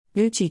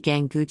Gucci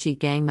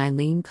Gang my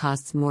lean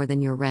costs more than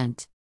your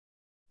rent.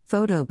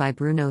 Photo by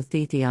Bruno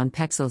Thithi on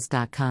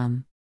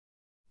Pexels.com.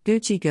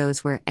 Gucci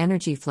goes where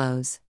energy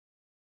flows.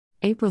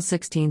 April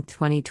 16,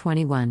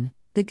 2021,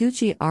 the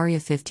Gucci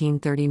Aria 15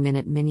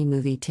 30-minute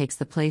mini-movie takes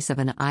the place of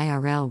an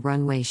IRL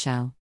runway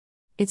show.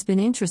 It's been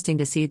interesting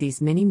to see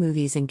these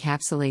mini-movies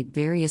encapsulate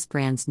various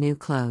brands' new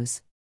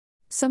clothes.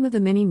 Some of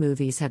the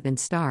mini-movies have been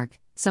stark,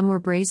 some were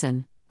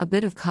brazen, a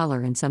bit of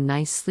color and some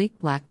nice sleek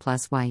black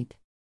plus white.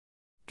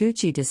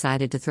 Gucci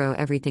decided to throw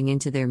everything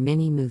into their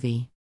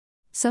mini-movie.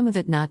 Some of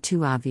it not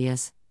too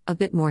obvious, a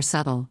bit more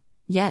subtle,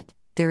 yet,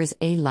 there is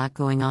a lot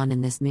going on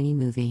in this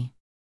mini-movie.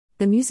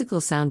 The musical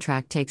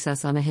soundtrack takes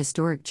us on a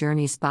historic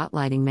journey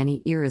spotlighting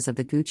many eras of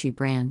the Gucci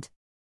brand.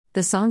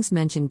 The songs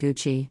mention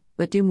Gucci,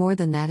 but do more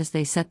than that as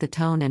they set the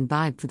tone and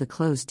vibe for the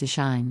clothes to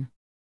shine.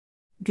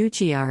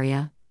 Gucci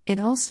Aria. It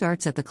all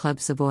starts at the Club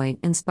Savoy,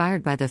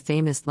 inspired by the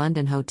famous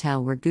London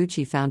hotel where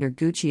Gucci founder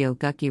Guccio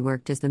Gucci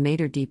worked as the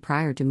maitre d'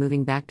 prior to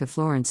moving back to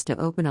Florence to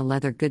open a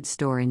leather goods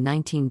store in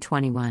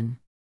 1921.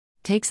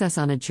 Takes us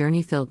on a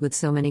journey filled with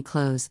so many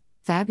clothes,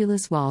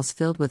 fabulous walls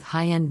filled with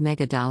high-end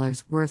mega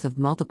dollars worth of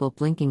multiple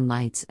blinking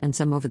lights and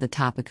some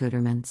over-the-top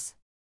accoutrements.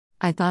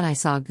 I thought I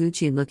saw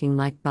Gucci looking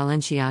like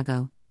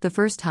Balenciaga the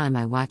first time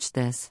I watched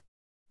this.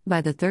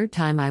 By the third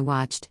time I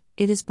watched,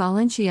 it is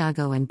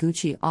Balenciaga and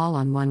Gucci all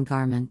on one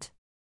garment.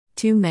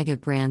 Two mega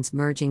brands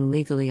merging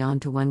legally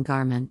onto one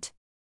garment.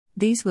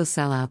 These will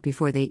sell out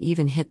before they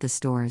even hit the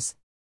stores.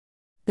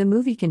 The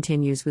movie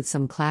continues with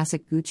some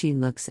classic Gucci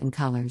looks and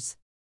colors.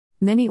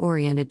 Many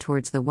oriented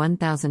towards the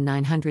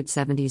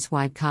 1970s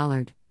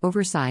wide-collared,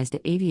 oversized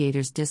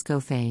aviators disco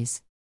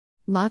phase.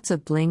 Lots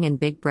of bling and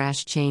big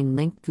brash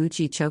chain-linked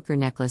Gucci choker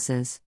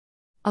necklaces.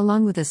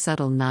 Along with a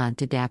subtle nod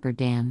to Dapper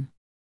Dan.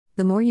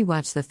 The more you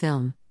watch the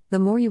film, the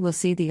more you will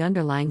see the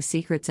underlying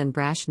secrets and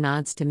brash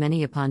nods to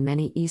many upon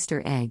many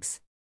Easter eggs.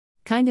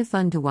 Kind of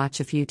fun to watch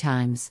a few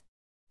times.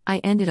 I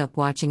ended up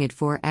watching it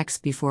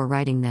 4x before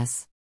writing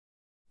this.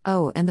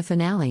 Oh, and the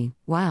finale,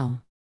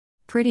 wow.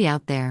 Pretty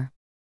out there.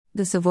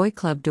 The Savoy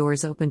Club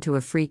doors open to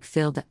a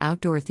freak-filled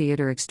outdoor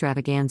theater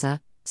extravaganza,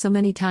 so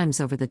many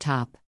times over the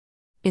top.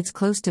 It's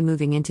close to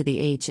moving into the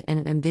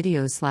H&M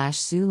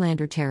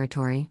Video/Zoolander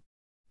territory.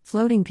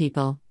 Floating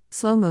people,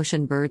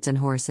 slow-motion birds and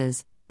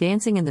horses,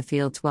 dancing in the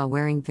fields while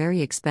wearing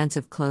very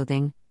expensive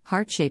clothing,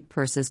 heart-shaped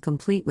purses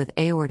complete with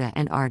aorta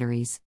and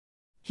arteries.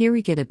 Here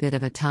we get a bit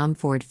of a Tom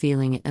Ford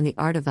feeling and the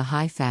art of the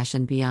high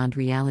fashion beyond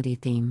reality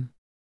theme.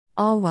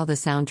 All while the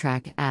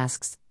soundtrack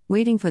asks,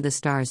 waiting for the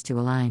stars to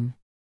align.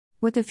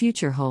 What the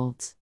future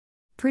holds.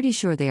 Pretty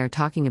sure they are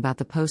talking about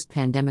the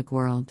post-pandemic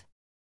world.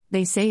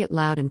 They say it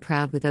loud and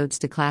proud with odes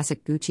to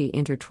classic Gucci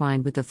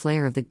intertwined with the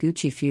flair of the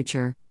Gucci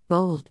future,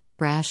 bold,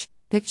 brash,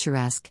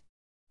 picturesque.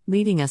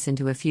 Leading us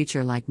into a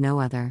future like no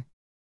other.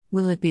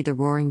 Will it be the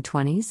roaring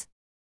 20s?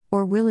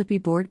 Or will it be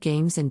board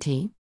games and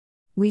tea?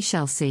 We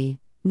shall see,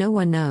 no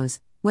one knows,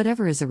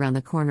 whatever is around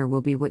the corner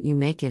will be what you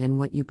make it and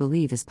what you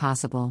believe is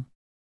possible.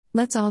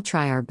 Let's all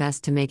try our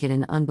best to make it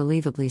an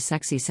unbelievably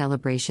sexy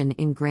celebration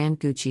in grand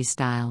Gucci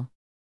style.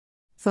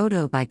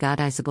 Photo by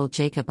Godisable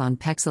Jacob on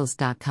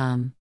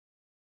Pexels.com.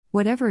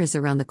 Whatever is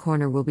around the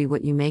corner will be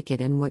what you make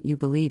it and what you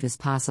believe is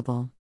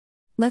possible.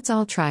 Let's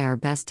all try our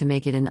best to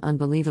make it an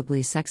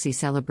unbelievably sexy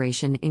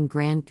celebration in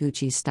grand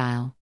Gucci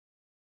style.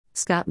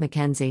 Scott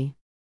McKenzie.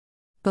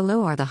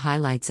 Below are the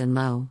highlights and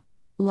low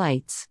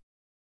lights.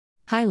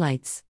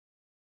 Highlights.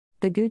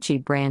 The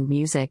Gucci brand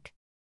music.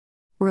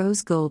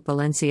 Rose gold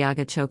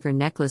Balenciaga choker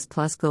necklace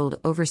plus gold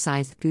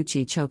oversized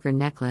Gucci choker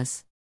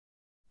necklace.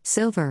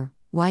 Silver,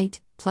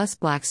 white, plus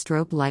black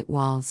strobe light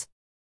walls.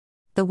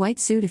 The white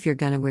suit. If you're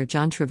gonna wear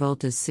John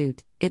Travolta's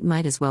suit, it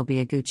might as well be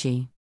a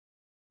Gucci.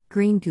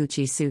 Green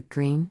Gucci suit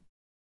green.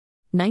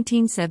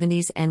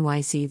 1970s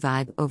NYC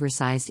vibe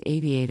oversized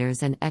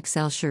aviators and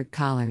XL shirt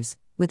collars,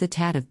 with a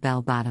tad of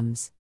bell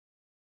bottoms.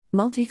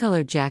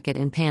 Multicolored jacket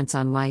and pants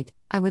on white.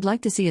 I would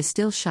like to see a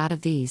still shot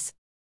of these.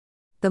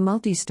 The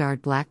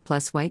multi-starred black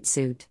plus white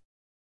suit.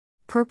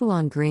 Purple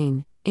on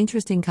green,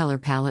 interesting color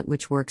palette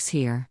which works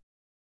here.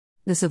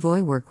 The Savoy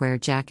workwear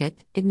jacket,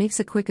 it makes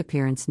a quick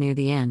appearance near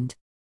the end.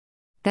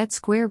 That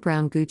square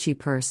brown Gucci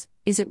purse,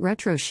 is it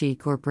retro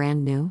chic or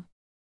brand new?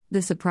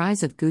 The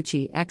surprise of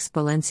Gucci x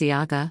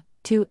Balenciaga,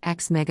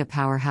 2x mega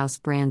powerhouse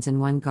brands in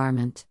one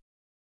garment.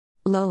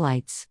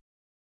 Lowlights.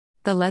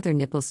 The leather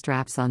nipple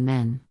straps on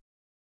men.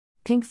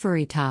 Pink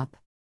furry top.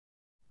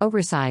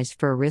 Oversized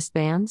fur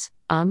wristbands,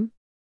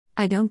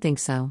 I don't think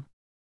so.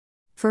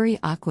 Furry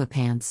aqua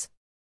pants.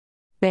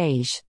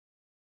 Beige.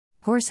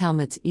 Horse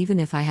helmets. Even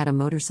if I had a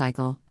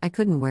motorcycle, I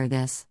couldn't wear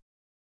this.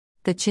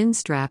 The chin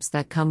straps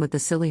that come with the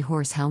silly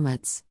horse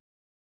helmets.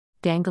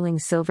 Dangling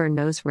silver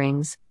nose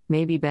rings,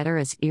 maybe better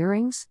as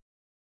earrings?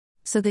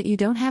 So that you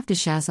don't have to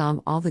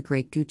Shazam all the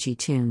great Gucci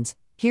tunes,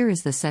 here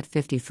is the set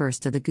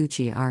 51st of the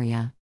Gucci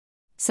Aria.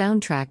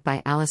 Soundtrack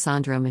by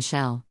Alessandro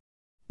Michel.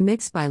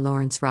 Mixed by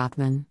Lawrence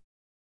Rothman.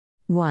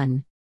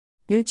 1.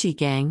 Gucci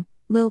Gang,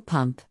 Lil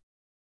Pump.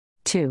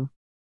 2.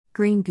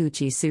 Green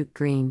Gucci Suit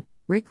Green,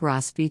 Rick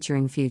Ross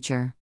featuring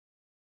Future.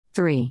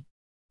 3.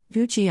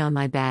 Gucci on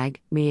my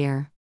bag,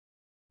 Mier.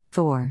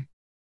 4.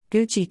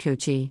 Gucci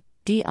Gucci,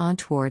 D.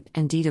 Antwoord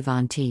and D.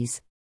 Devantes.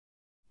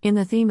 In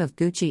the theme of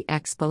Gucci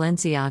x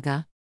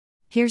Balenciaga,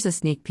 here's a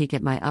sneak peek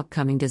at my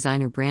upcoming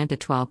designer brand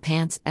Etoile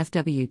Pants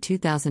FW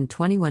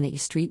 2021 A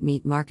Street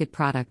Meat Market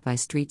product by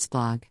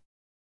Streetsblog.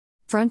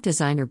 Front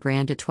designer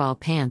brand Etoile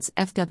Pants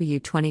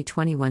FW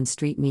 2021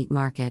 Street Meat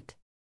Market.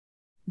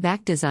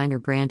 Back designer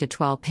brand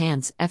Etoile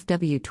Pants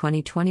FW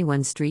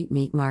 2021 Street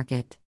Meat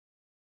Market.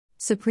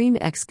 Supreme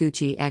x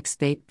Gucci x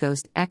Vape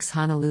Ghost x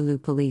Honolulu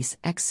Police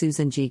x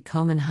Susan G.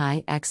 Komen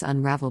High x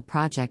Unravel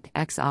Project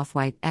x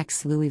Off-White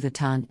x Louis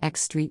Vuitton x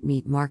Street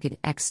Meat Market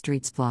x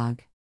Streetsblog.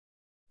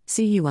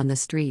 See you on the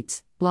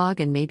streets, blog,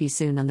 and maybe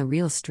soon on the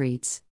real streets.